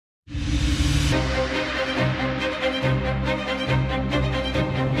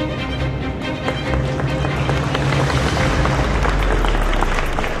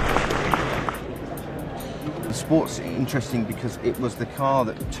Sport's interesting because it was the car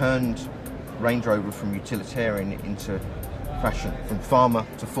that turned Range Rover from utilitarian into fashion, from farmer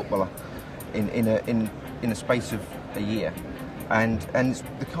to footballer, in a space of a year, and it's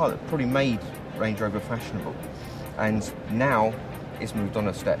the car that probably made Range Rover fashionable, and now it's moved on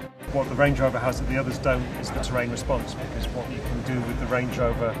a step. What the Range Rover has that the others don't is the terrain response, because what you can do with the Range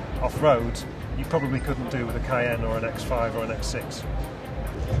Rover off-road, you probably couldn't do with a Cayenne or an X5 or an X6.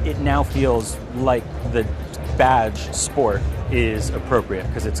 It now feels like the badge Sport is appropriate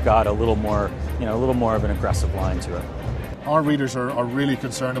because it's got a little more, a little more of an aggressive line to it. Our readers are really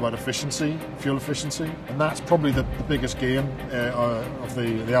concerned about efficiency, fuel efficiency, and that's probably the biggest gain of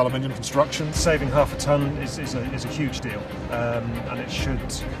the aluminium construction. Saving half a tonne is a huge deal, and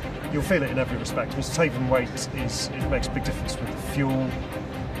you'll feel it in every respect. Saving weight it makes a big difference with the fuel,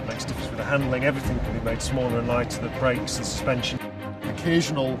 it makes a difference with the handling. Everything can be made smaller and lighter, the brakes, the suspension.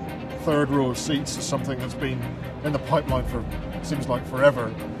 Occasional third row of seats is something that's been in the pipeline for, seems like,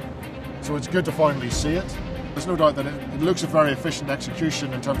 forever. So it's good to finally see it. There's no doubt that it looks a very efficient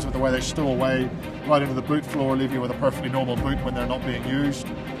execution in terms of the way they stow away right into the boot floor, leave you with a perfectly normal boot when they're not being used.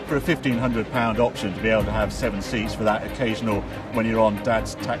 For a £1,500 option to be able to have 7 seats for that occasional, when you're on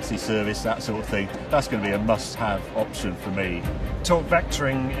dad's taxi service, that sort of thing, that's going to be a must-have option for me. Torque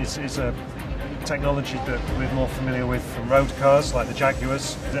vectoring is a technology that we're more familiar with from road cars like the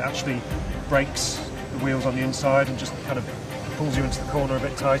Jaguars. It actually brakes the wheels on the inside and just kind of pulls you into the corner a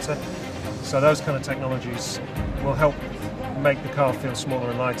bit tighter. So those kind of technologies will help make the car feel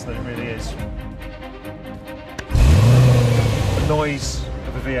smaller and lighter than it really is. The noise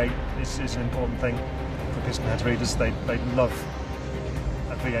of a V8 is an important thing for piston head readers. They love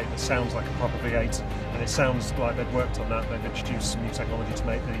a V8 that sounds like a proper V8, and it sounds like they've worked on that. They've introduced some new technology to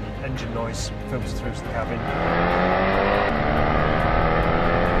make the engine noise filter through to the cabin.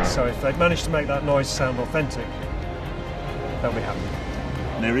 So if they've managed to make that noise sound authentic, they'll be happy.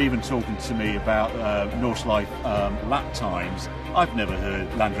 And they're even talking to me about Nordschleife lap times. I've never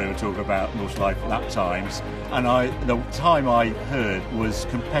heard Land Rover talk about Nordschleife lap times, and the time I heard was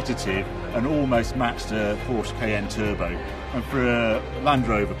competitive and almost matched a Porsche Cayenne Turbo. And for a Land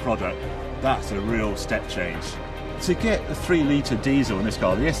Rover product, that's a real step change. To get a 3-litre diesel in this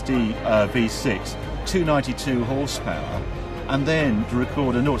car, the SD V6, 292 horsepower, and then to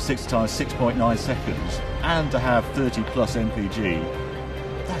record a 0-60 times 6.9 seconds, and to have 30 plus MPG,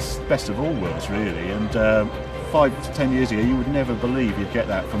 that's the best of all worlds, really. And 5 to 10 years ago, you would never believe you'd get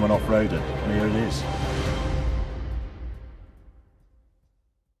that from an off-roader, and here it is.